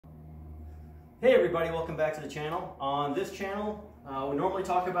Hey everybody, welcome back to the channel. On this channel, we normally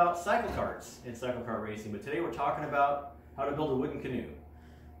talk about cycle carts and cycle cart racing, but today we're talking about how to build a wooden canoe.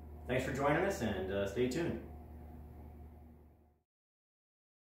 Thanks for joining us and stay tuned.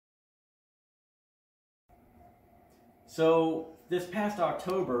 So this past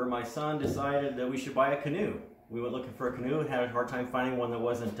October, my son decided that we should buy a canoe. We went looking for a canoe and had a hard time finding one that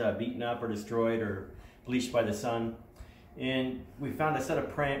wasn't beaten up or destroyed or bleached by the sun. And we found a set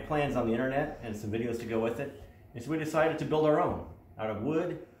of plans on the internet and some videos to go with it. And so we decided to build our own out of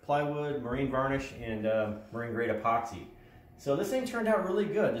wood, plywood, marine varnish, and marine grade epoxy. So this thing turned out really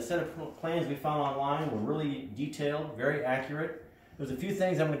good. The set of plans we found online were really detailed, very accurate. There's a few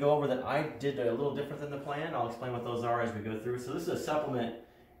things I'm going to go over that I did a little different than the plan. I'll explain what those are as we go through. So this is a supplement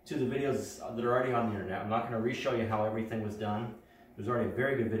to the videos that are already on the internet. I'm not going to re-show you how everything was done. There's already a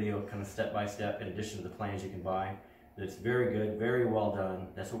very good video, kind of step by step, in addition to the plans you can buy. It's very good, very well done.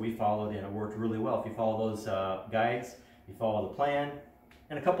 That's what we followed, and it worked really well. If you follow those guides, you follow the plan,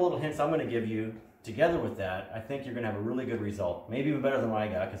 and a couple little hints I'm going to give you together with that, I think you're going to have a really good result. Maybe even better than what I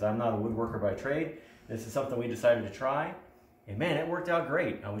got, because I'm not a woodworker by trade. This is something we decided to try, and man, it worked out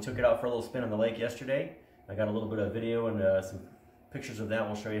great. We took it out for a little spin on the lake yesterday. I got a little bit of video and some pictures of that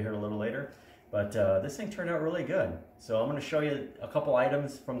we'll show you here a little later. But this thing turned out really good. So I'm going to show you a couple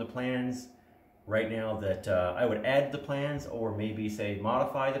items from the plans right now that I would add to the plans, or maybe say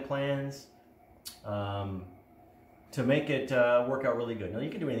modify the plans to make it work out really good. Now you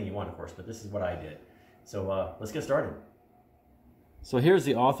can do anything you want, of course, but this is what I did. So let's get started. So here's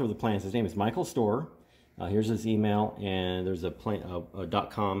the author of the plans. His name is Michael Storr. Here's his email, and there's a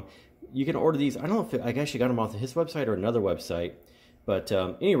 .com. You can order these. I don't know if I guess you got them off his website or another website, but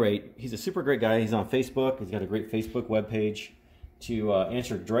at any rate, he's a super great guy. He's on Facebook. He's got a great Facebook webpage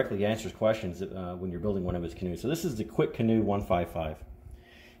to directly answers questions when you're building one of his canoes. So this is the Quick Canoe 155,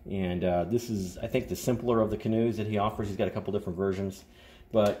 and this is, I think, the simpler of the canoes that he offers. He's got a couple different versions,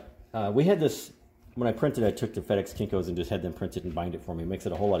 but we had this when I printed. I took to FedEx Kinko's and just had them print it and bind it for me. It makes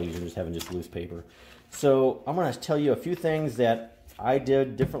it a whole lot easier than just having just loose paper. So I'm going to tell you a few things that I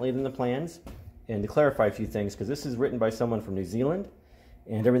did differently than the plans, and to clarify a few things, because this is written by someone from New Zealand,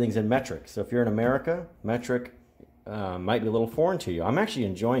 and everything's in metric. So if you're in America, metric might be a little foreign to you. I'm actually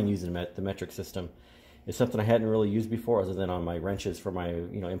enjoying using the metric system. It's something I hadn't really used before, other than on my wrenches for my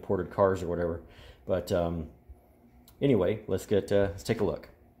imported cars or whatever. But anyway, let's take a look.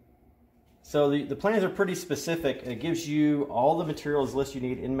 So the plans are pretty specific. It gives you all the materials list you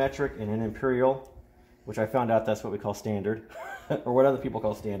need in metric and in imperial, which I found out that's what we call standard, or what other people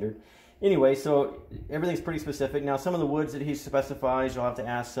call standard. Anyway, so everything's pretty specific. Now, some of the woods that he specifies, you'll have to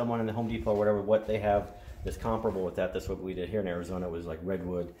ask someone in the Home Depot or whatever what they have that's comparable with that. That's what we did here in Arizona. It was like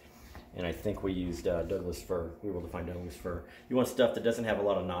redwood, and I think we used Douglas fir. We were able to find Douglas fir. You want stuff that doesn't have a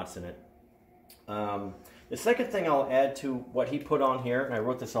lot of knots in it. The second thing I'll add to what he put on here, and I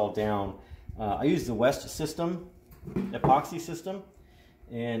wrote this all down, I used the West system, epoxy system,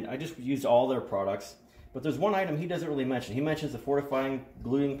 and I just used all their products. But there's one item he doesn't really mention. He mentions the fortifying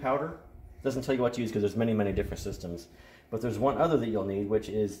gluing powder. Doesn't tell you what to use because there's many, many different systems. But there's one other that you'll need, which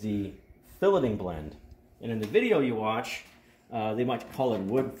is the filleting blend. And in the video you watch, they might call it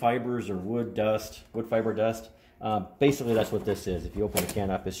wood fibers or wood fiber dust. Basically, that's what this is. If you open the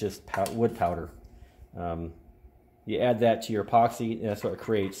can up, it's just wood powder. You add that to your epoxy, and that's what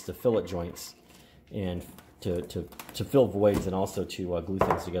creates the fillet joints, and to fill voids and also to glue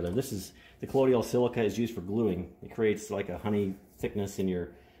things together. This is the colloidal silica is used for gluing. It creates like a honey thickness in your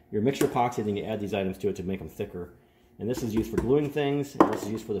mixture epoxy, then you add these items to it to make them thicker. And this is used for gluing things, and this is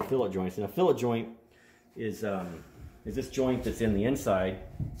used for the fillet joints. And a fillet joint is this joint that's in the inside.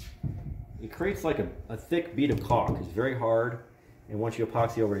 It creates like a thick bead of caulk. It's very hard, and once you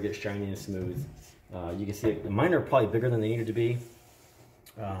epoxy over, it gets shiny and smooth. You can see it. Mine are probably bigger than they needed to be.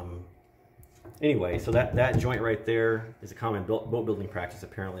 Anyway, so that joint right there is a common boat building practice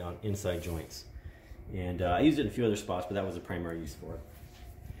apparently on inside joints. And I used it in a few other spots, but that was the primary use for it.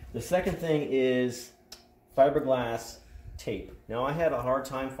 The second thing is fiberglass tape. Now, I had a hard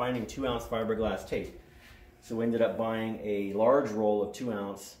time finding 2-ounce fiberglass tape, so we ended up buying a large roll of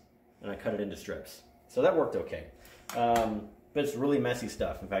 2-ounce, and I cut it into strips. So that worked okay. But it's really messy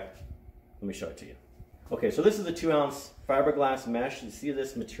stuff. In fact, let me show it to you. Okay, so this is a 2-ounce fiberglass mesh. You see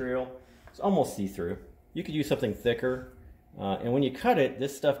this material? It's almost see-through. You could use something thicker, and when you cut it,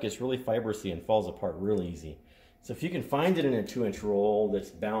 this stuff gets really fibrous-y and falls apart really easy. So if you can find it in a 2-inch roll that's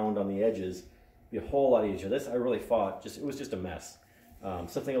bound on the edges, it'd be a whole lot easier. This I really fought. It was just a mess.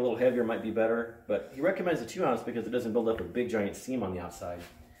 Something a little heavier might be better, but he recommends a 2-ounce because it doesn't build up a big giant seam on the outside.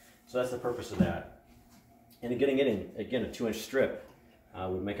 So that's the purpose of that. And getting it in, again, a 2-inch strip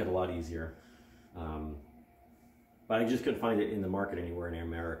would make it a lot easier. But I just couldn't find it in the market anywhere in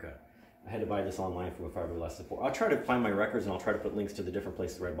America. I had to buy this online from a Fiberglass support. I'll try to find my records, and I'll try to put links to the different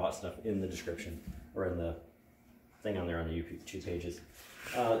places where I bought stuff in the description, or in the thing on there on the YouTube pages.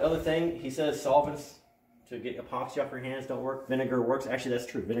 The other thing, he says solvents to get epoxy off your hands don't work. Vinegar works. Actually, that's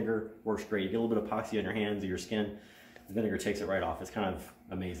true. Vinegar works great. You get a little bit of epoxy on your hands or your skin, the vinegar takes it right off. It's kind of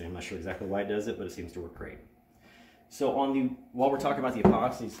amazing. I'm not sure exactly why it does it, but it seems to work great. So while we're talking about the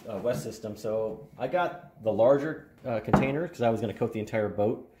epoxy West system, so I got the larger container because I was going to coat the entire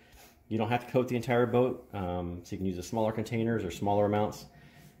boat. You don't have to coat the entire boat, so you can use the smaller containers or smaller amounts.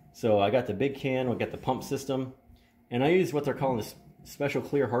 So I got the big can, we'll get the pump system, and I use what they're calling this special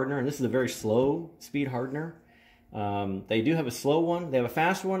clear hardener, and this is a very slow speed hardener. They do have a slow one, they have a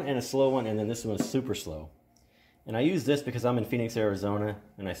fast one and a slow one, and then this one's super slow. And I use this because I'm in Phoenix, Arizona,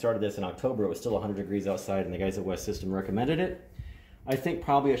 and I started this in October. It was still 100 degrees outside, and the guys at West System recommended it. I think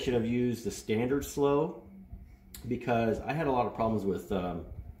probably I should have used the standard slow because I had a lot of problems with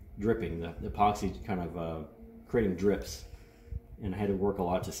dripping, the epoxy kind of creating drips, and I had to work a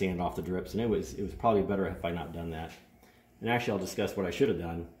lot to sand off the drips, and it was probably better if I not done that. And actually I'll discuss what I should have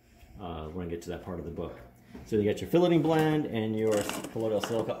done when I get to that part of the book. So you got your filleting blend and your colloidal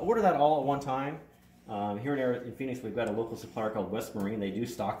silica. Order that all at one time. Here in Phoenix, we've got a local supplier called West Marine. They do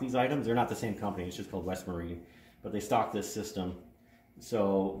stock these items. They're not the same company, it's just called West Marine, but they stock this system.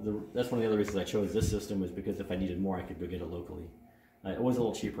 So that's one of the other reasons I chose this system, was because if I needed more, I could go get it locally. It was a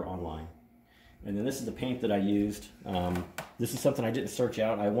little cheaper online. And then this is the paint that I used. This is something I didn't search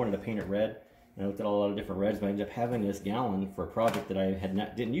out. I wanted to paint it red, and I looked at a lot of different reds, but I ended up having this gallon for a project that I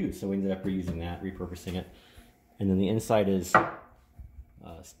didn't use, so we ended up reusing that, repurposing it. And then the inside is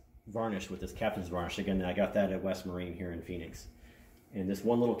varnish with this captain's varnish. Again, I got that at West Marine here in Phoenix. And this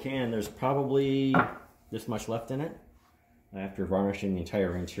one little can, there's probably this much left in it after varnishing the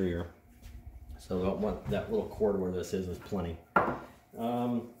entire interior. So that little cord where this is plenty.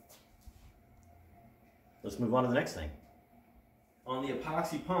 Let's move on to the next thing. On the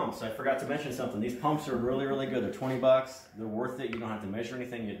epoxy pumps, I forgot to mention something. These pumps are really, really good. They're 20 bucks. They're worth it. You don't have to measure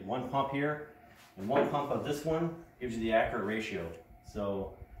anything. You get one pump here, and one pump of this one gives you the accurate ratio.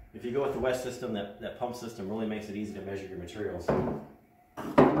 So if you go with the West system, that pump system really makes it easy to measure your materials.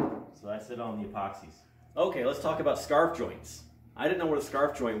 So that's it on the epoxies. Okay, let's talk about scarf joints. I didn't know what a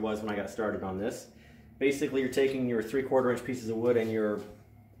scarf joint was when I got started on this. Basically, you're taking your 3/4 inch pieces of wood and you're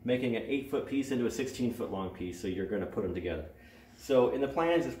making an 8-foot piece into a 16-foot long piece, so you're going to put them together. So in the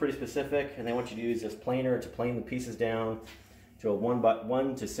plans, it's pretty specific, and they want you to use this planer to plane the pieces down to a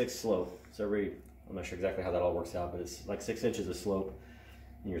 1 to 6 slope. So I'm not sure exactly how that all works out, but it's like 6 inches of slope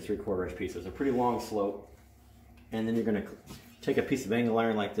in your 3/4 inch piece. So it's a pretty long slope. And then you're going to take a piece of angle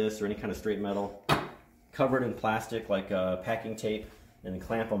iron like this, or any kind of straight metal, cover it in plastic like packing tape, and then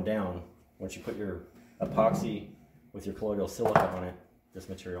clamp them down once you put your epoxy with your colloidal silica on it, this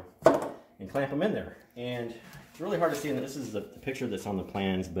material, and clamp them in there. And it's really hard to see, and this is the picture that's on the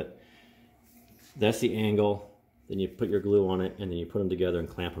plans, but that's the angle. Then you put your glue on it, and then you put them together and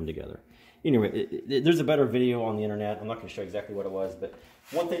clamp them together. Anyway, there's a better video on the internet. I'm not going to show exactly what it was, but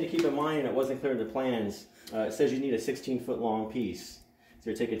one thing to keep in mind, and it wasn't clear in the plans, it says you need a 16-foot long piece. So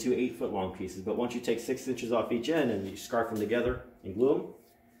you're taking 2 8-foot long pieces, but once you take 6 inches off each end and you scarf them together and glue them,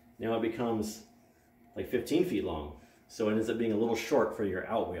 now it becomes like 15 feet long. So it ends up being a little short for your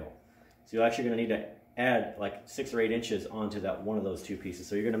outwheel. So you're actually going to need to add like 6 or 8 inches onto that one of those 2 pieces.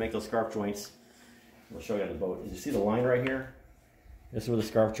 So you're going to make those scarf joints. I'll show you on the boat. Did you see the line right here? This is where the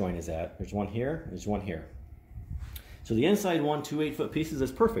scarf joint is at. There's one here, there's one here. So the inside one, 2 8-foot pieces,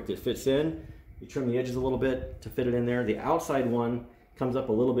 is perfect. It fits in. You trim the edges a little bit to fit it in there. The outside one comes up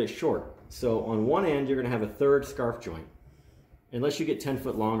a little bit short. So on one end, you're going to have a 3rd scarf joint. Unless you get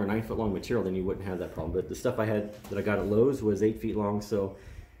 10-foot long or 9-foot long material, then you wouldn't have that problem. But the stuff I had that I got at Lowe's was 8 feet long, so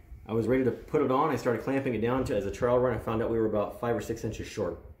I was ready to put it on. I started clamping it down as a trial run. I found out we were about 5 or 6 inches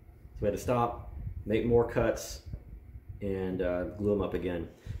short. So we had to stop, make more cuts, and glue them up again.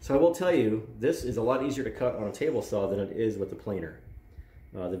 So I will tell you, this is a lot easier to cut on a table saw than it is with the planer.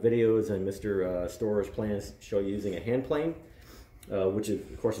 The videos and Mr. Storer's plans show you using a hand plane, which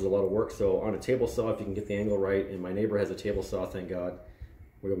of course is a lot of work. So on a table saw, if you can get the angle right, and my neighbor has a table saw, thank God,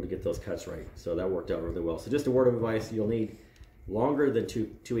 we're able to get those cuts right. So that worked out really well. So just a word of advice, you'll need longer than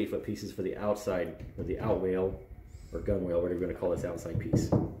two 8-foot pieces for the outside, or the outwhale, or gunwale, whatever you're going to call this outside piece.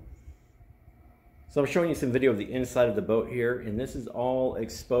 So I'm showing you some video of the inside of the boat here, and this is all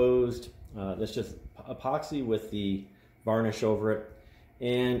exposed. That's just epoxy with the varnish over it.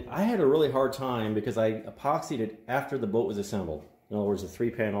 And I had a really hard time because I epoxied it after the boat was assembled. In other words, the 3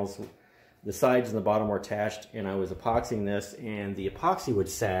 panels, the sides and the bottom were attached, and I was epoxying this, and the epoxy would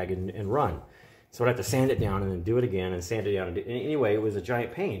sag and run. So I'd have to sand it down and then do it again and sand it down. And anyway, it was a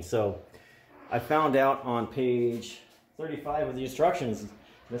giant pain. So I found out on page 35 of the instructions,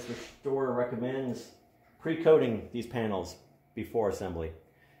 Mr. Store recommends pre-coating these panels before assembly.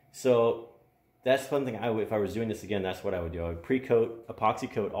 So that's something if I was doing this again, that's what I would do. I would pre-coat,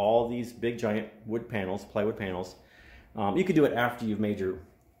 epoxy coat all these big giant wood panels, plywood panels. You could do it after you've made your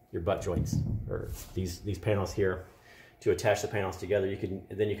butt joints, or these panels here, to attach the panels together.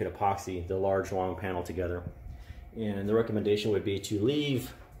 Then you could epoxy the large long panel together. And the recommendation would be to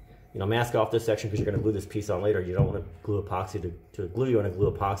leave, mask off this section because you're going to glue this piece on later. You don't want to glue epoxy to glue. You want to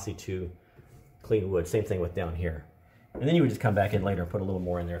glue epoxy to clean wood. Same thing with down here. And then you would just come back in later and put a little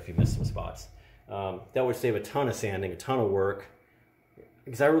more in there if you missed some spots. That would save a ton of sanding, a ton of work,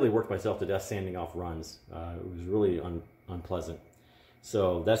 because I really worked myself to death sanding off runs. It was really unpleasant.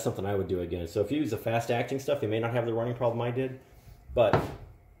 So that's something I would do again. So if you use the fast acting stuff, you may not have the running problem I did, but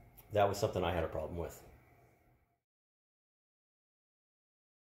that was something I had a problem with.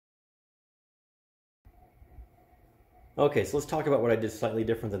 Okay, so let's talk about what I did slightly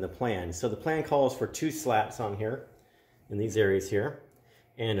different than the plan. So the plan calls for 2 slats on here, in these areas here,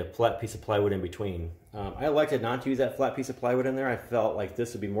 and a flat piece of plywood in between. I elected not to use that flat piece of plywood in there. I felt like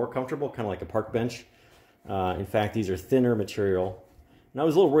this would be more comfortable, kind of like a park bench. In fact, these are thinner material. And I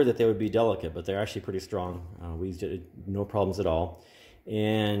was a little worried that they would be delicate, but they're actually pretty strong. We used it, no problems at all.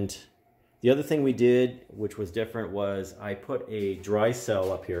 And the other thing we did, which was different, was I put a dry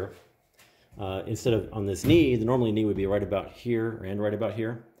cell up here. Instead of on this knee, the normally knee would be right about here and right about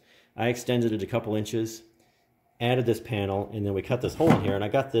here. I extended it a couple inches, added this panel, and then we cut this hole in here. And I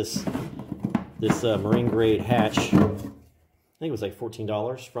got this marine grade hatch. I think it was like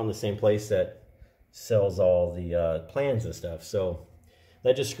 $14 from the same place that sells all the plans and stuff. So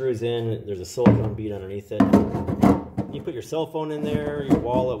that just screws in. There's a silicone bead underneath it. You put your cell phone in there, your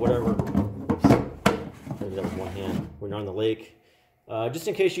wallet, whatever. Whoops. I did that with one hand. When you're on the lake. Just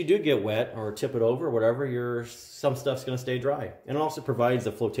in case you do get wet or tip it over or whatever, some stuff's going to stay dry. And it also provides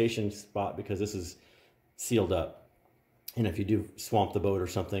a flotation spot because this is sealed up. And if you do swamp the boat or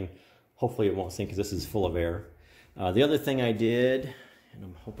something, hopefully it won't sink because this is full of air. The other thing I did, and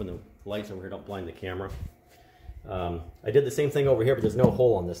I'm hoping the lights over here don't blind the camera. I did the same thing over here, but there's no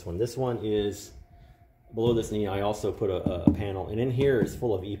hole on this one. This one is below this knee. I also put a panel, and in here is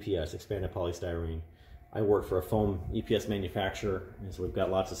full of EPS, expanded polystyrene. I work for a foam EPS manufacturer, and so we've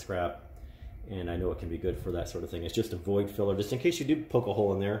got lots of scrap, and I know it can be good for that sort of thing. It's just a void filler, just in case you do poke a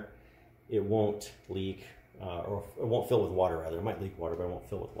hole in there, it won't leak, or it won't fill with water rather. It might leak water, but it won't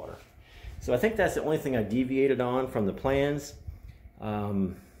fill with water. So I think that's the only thing I deviated on from the plans.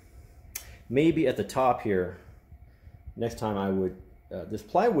 Maybe at the top here, next time I would, this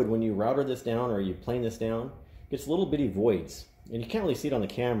plywood, when you router this down or you plane this down, gets little bitty voids. And you can't really see it on the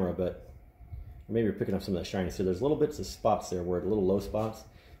camera, but maybe you're picking up some of that shiny. So there's little bits of spots there where little low spots.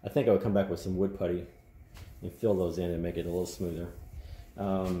 I think I would come back with some wood putty and fill those in and make it a little smoother.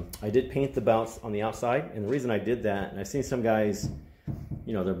 I did paint the bouts on the outside, and the reason I did that, and I've seen some guys,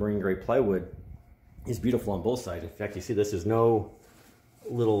 their marine grade plywood is beautiful on both sides. In fact, you see this is no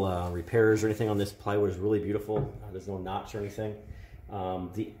little repairs or anything on this plywood. Is really beautiful. There's no knots or anything.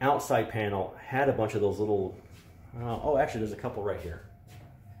 The outside panel had a bunch of those little, oh, actually there's a couple right here.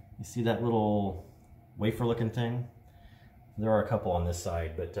 You see that little wafer looking thing? There are a couple on this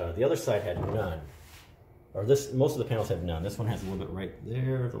side, but the other side had none. Or most of the panels had none. This one has a little bit right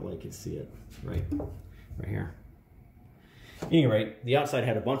there. The light can see it right here. Anyway, the outside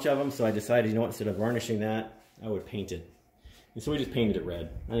had a bunch of them, so I decided, instead of varnishing that, I would paint it. And so we just painted it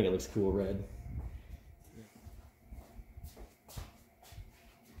red. I think it looks cool red.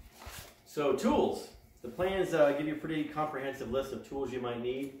 So tools. The plans give you a pretty comprehensive list of tools you might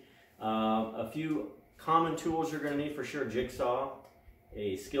need. A few common tools you're going to need for sure: jigsaw,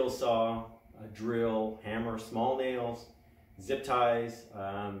 a skill saw, a drill, hammer, small nails, zip ties,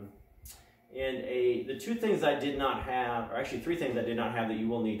 and the 2 things I did not have, or actually 3 things I did not have that you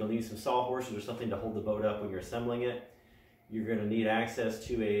will need. You'll need some sawhorses or something to hold the boat up when you're assembling it. You're going to need access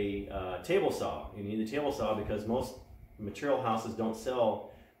to a table saw. You need a table saw because most material houses don't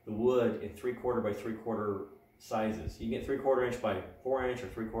sell the wood in 3/4 by 3/4 sizes. You can get 3/4 inch by 4 inch or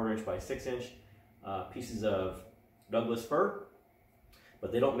 3/4 inch by 6 inch pieces of Douglas fir,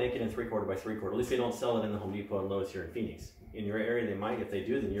 but they don't make it in 3/4 by 3/4. At least they don't sell it in the Home Depot and Lowe's here in Phoenix. In your area they might. If they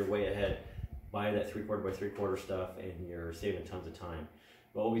do, then you're way ahead. Buy that 3/4 by 3/4 stuff and you're saving tons of time.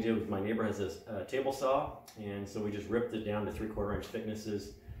 But what we did was, my neighbor has this table saw, and so we just ripped it down to 3/4 inch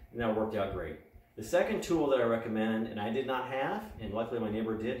thicknesses, and that worked out great. The second tool that I recommend, and I did not have, and luckily my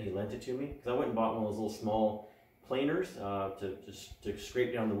neighbor did, he lent it to me, because I went and bought one of those little small planers to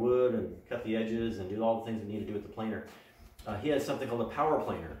scrape down the wood and cut the edges and do all the things we need to do with the planer. He has something called a power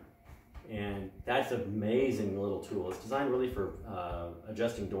planer, and that's an amazing little tool. It's designed really for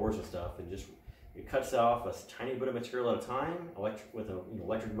adjusting doors and stuff, and it cuts off a tiny bit of material at a time with an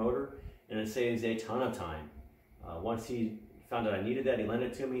electric motor, and it saves a ton of time. Once he found out I needed that, he lent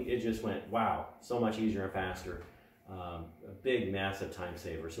it to me. It just went, wow, so much easier and faster. A big, massive time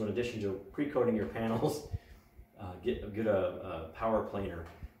saver. So in addition to pre-coating your panels, get a power planer.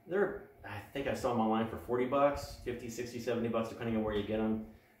 I think I saw them online for 40 bucks, 50, 60, 70 bucks, depending on where you get them.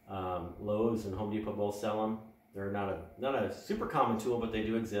 Lowe's and Home Depot both sell them. They're not a super common tool, but they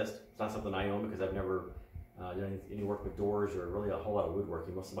do exist. It's not something I own because I've never done any work with doors or really a whole lot of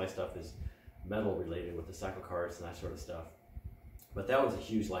woodworking. Most of my stuff is metal related with the cycle carts and that sort of stuff. But that was a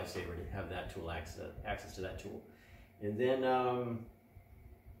huge lifesaver to have that tool, access to that tool. And then,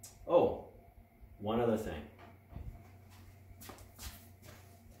 oh, one other thing.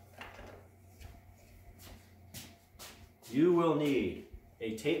 You will need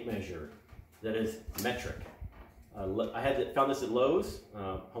a tape measure that is metric. I found this at Lowe's,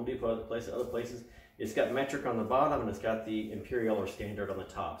 Home Depot, other places. It's got metric on the bottom and it's got the imperial or standard on the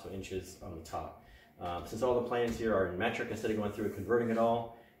top, so inches on the top. Since all the plans here are in metric, instead of going through and converting it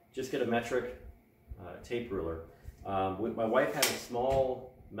all, just get a metric tape ruler. My wife had a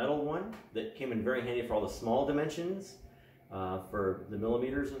small metal one that came in very handy for all the small dimensions, for the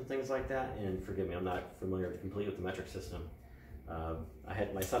millimeters and things like that. And forgive me, I'm not familiar completely with the metric system.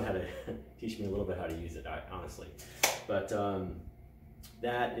 My son had to teach me a little bit how to use it, honestly. But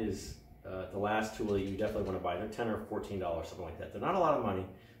that is the last tool that you definitely want to buy. They're $10 or $14, something like that. They're not a lot of money,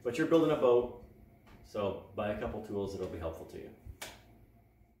 but you're building a boat, so buy a couple tools that'll be helpful to you.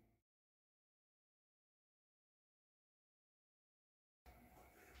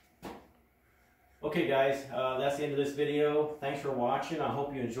 Okay guys, that's the end of this video. Thanks for watching. I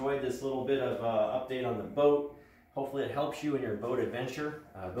hope you enjoyed this little bit of update on the boat. Hopefully it helps you in your boat adventure,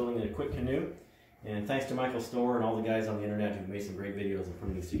 building a quick canoe. And thanks to Michael Storr and all the guys on the internet who've made some great videos and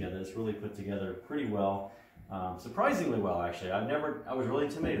putting these together. It's really put together pretty well. Surprisingly well, actually. I was really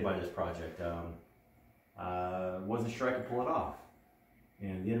intimidated by this project. Wasn't sure I could pull it off.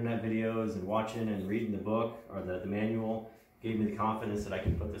 And the internet videos and watching and reading the book or the manual gave me the confidence that I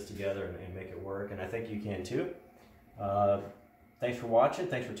can put this together and make it work, and I think you can too. Thanks for watching,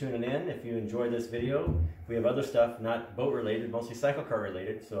 thanks for tuning in. If you enjoyed this video, we have other stuff, not boat related, mostly cycle car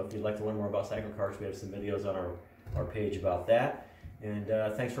related, so if you'd like to learn more about cycle cars, we have some videos on our page about that. And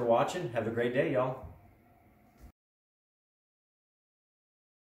thanks for watching, have a great day, y'all.